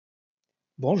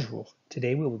Bonjour.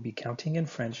 Today we will be counting in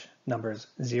French numbers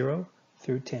 0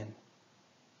 through 10.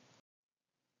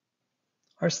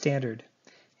 Our standard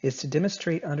is to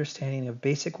demonstrate understanding of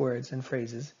basic words and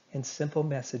phrases in simple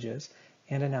messages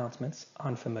and announcements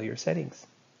on familiar settings.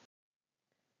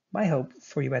 My hope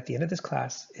for you at the end of this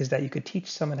class is that you could teach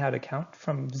someone how to count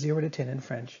from 0 to 10 in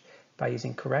French by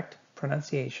using correct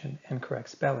pronunciation and correct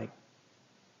spelling.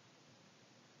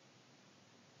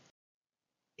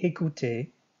 Écoutez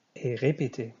et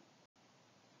répétez.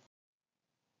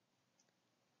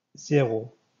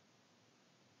 0,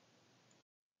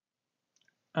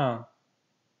 1,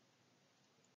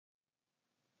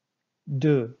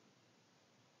 2,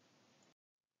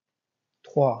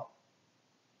 3, 4,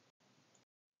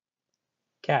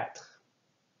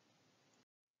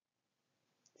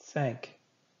 5,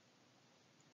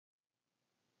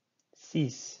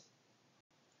 6,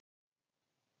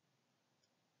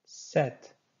 7,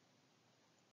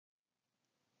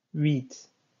 8,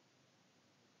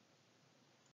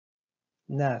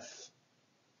 9,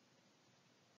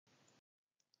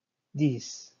 10.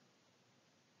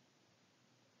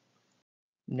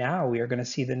 Now we are going to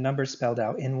see the numbers spelled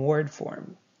out in word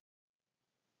form.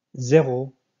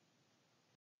 0,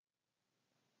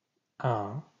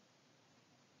 1,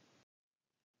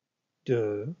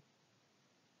 2,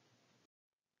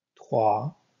 3,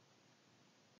 4,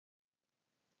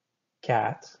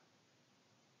 5,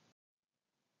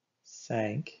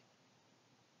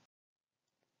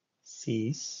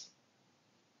 6,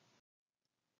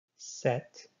 7,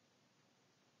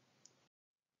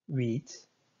 8,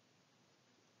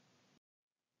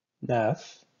 9,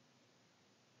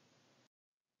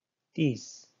 10.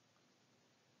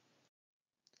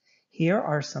 Here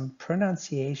are some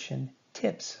pronunciation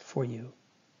tips for you.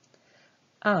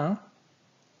 1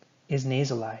 is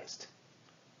nasalized.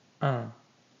 1.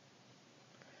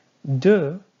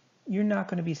 2, you're not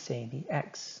going to be saying the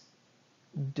X.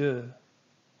 2.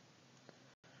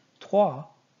 3,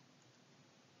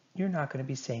 you're not going to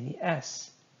be saying the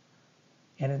S.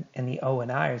 And the O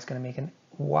and I is going to make an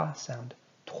wa sound.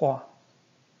 3.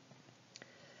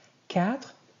 4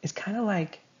 is kind of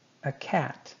like a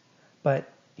cat,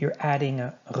 but you're adding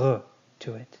a r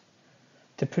to it.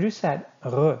 To produce that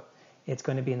r, it's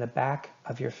going to be in the back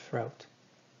of your throat.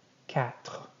 4.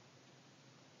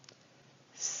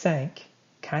 5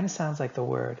 kind of sounds like the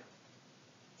word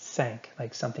sank,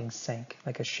 like something sank,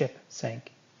 like a ship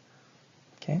sank.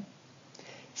 Okay?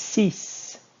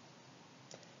 6.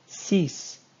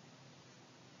 6.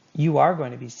 You are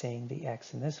going to be saying the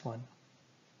X in this one.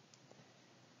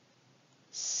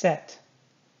 7.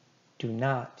 Do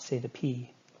not say the P.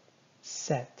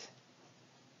 7.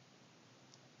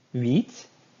 8.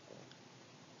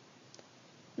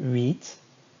 8.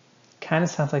 Kind of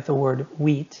sounds like the word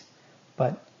wheat,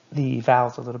 but the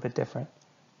vowel's a little bit different.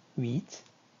 8.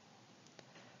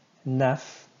 9.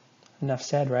 Enough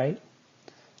said, right?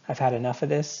 I've had enough of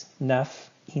this. Enough.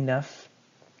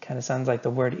 Kind of sounds like the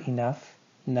word enough.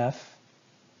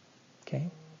 Okay.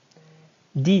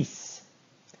 10.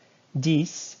 10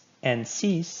 and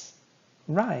 6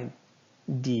 rhyme.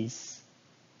 10,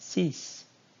 6.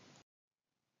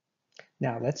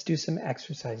 Now let's do some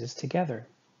exercises together.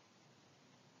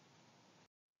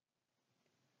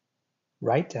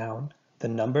 Write down the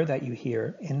number that you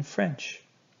hear in French.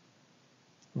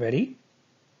 Ready?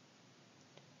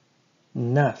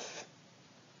 9,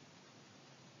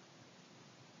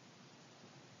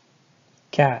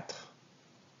 4,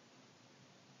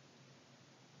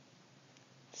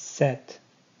 7,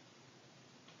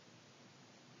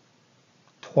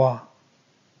 3,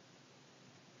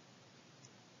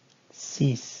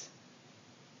 6,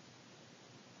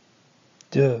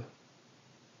 2,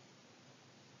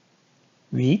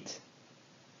 8,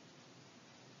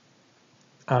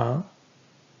 1,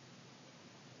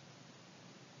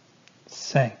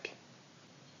 5.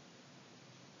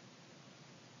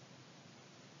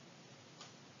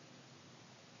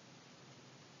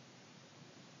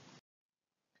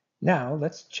 Now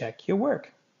let's check your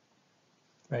work.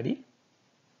 Ready?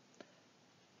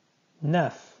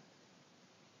 9,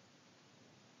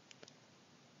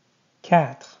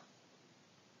 4,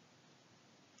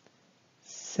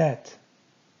 7,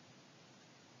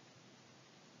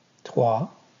 3,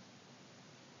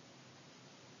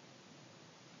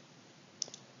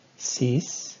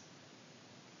 6,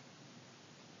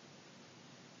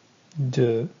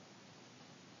 2,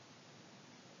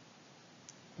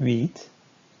 8,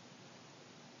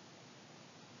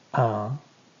 1,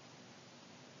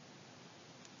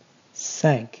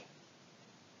 5.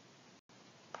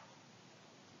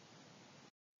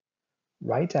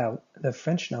 Write out the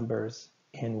French numbers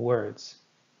in words.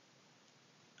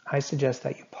 I suggest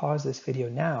that you pause this video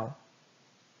now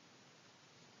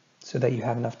so that you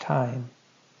have enough time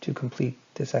to complete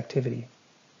this activity.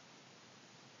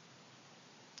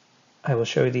 I will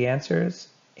show you the answers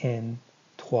in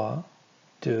 3,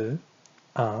 2,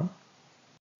 1.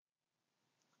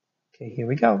 Okay, here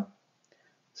we go.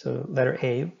 So letter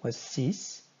A was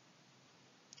 6,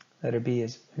 letter B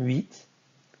is 8,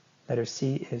 letter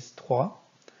C is 3,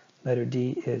 letter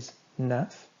D is 9,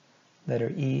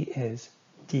 letter E is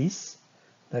 10,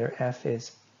 letter F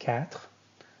is 4,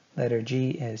 letter G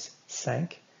is 5,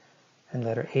 and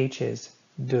letter H is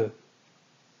 2.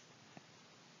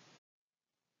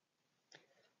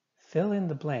 Fill in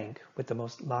the blank with the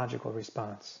most logical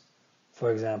response. For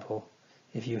example,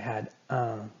 if you had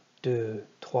 1, 2,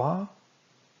 3,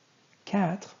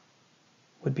 4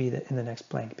 would be in the next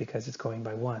blank because it's going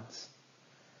by ones.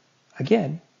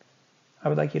 Again, I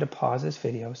would like you to pause this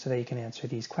video so that you can answer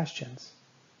these questions.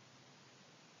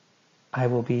 I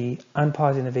will be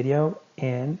unpausing the video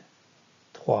in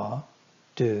 3,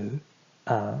 2,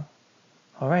 1.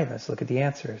 All right, let's look at the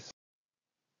answers.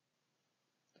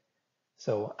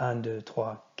 So 1, 2,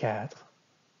 3, 4,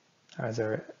 as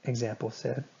our example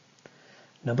said.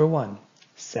 Number 1,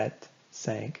 7,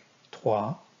 5,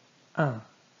 3, 1.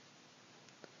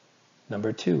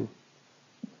 Number 2,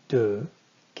 2,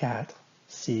 4,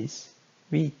 6,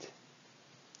 8.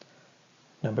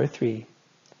 Number 3,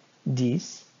 10,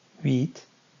 8,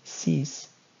 6,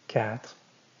 4.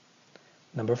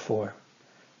 Number 4,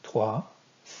 3,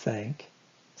 5,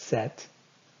 7,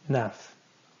 9.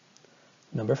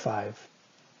 Number 5,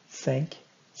 5,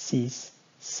 6,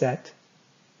 7,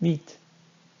 8.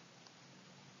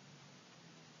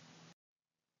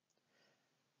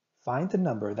 Find the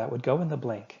number that would go in the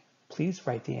blank. Please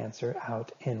write the answer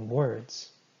out in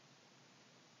words.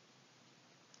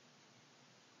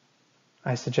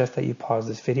 I suggest that you pause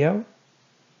this video,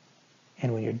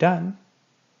 and when you're done,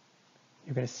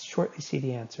 you're going to shortly see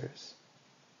the answers.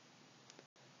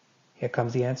 Here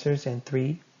comes the answers in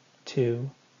 3, 2,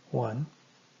 1.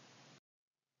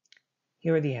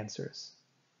 Here are the answers.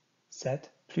 7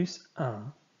 plus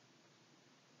 1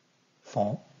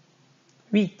 font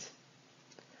 8.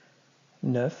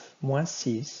 9 moins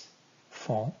 6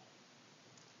 font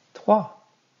 3.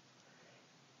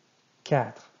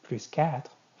 4 plus 4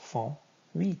 font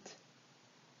 8.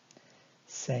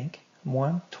 5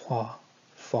 moins 3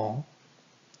 font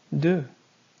 2.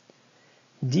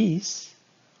 10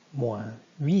 moins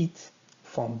 8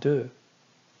 font 2.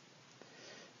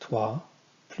 3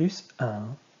 plus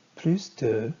 1 plus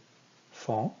 2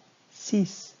 font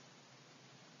 6.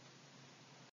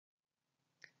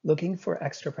 Looking for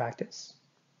extra practice?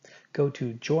 Go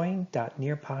to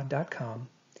join.nearpod.com,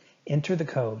 enter the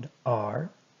code RHTZV.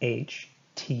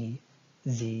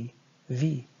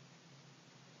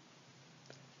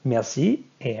 Merci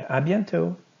et à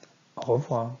bientôt. Au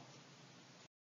revoir.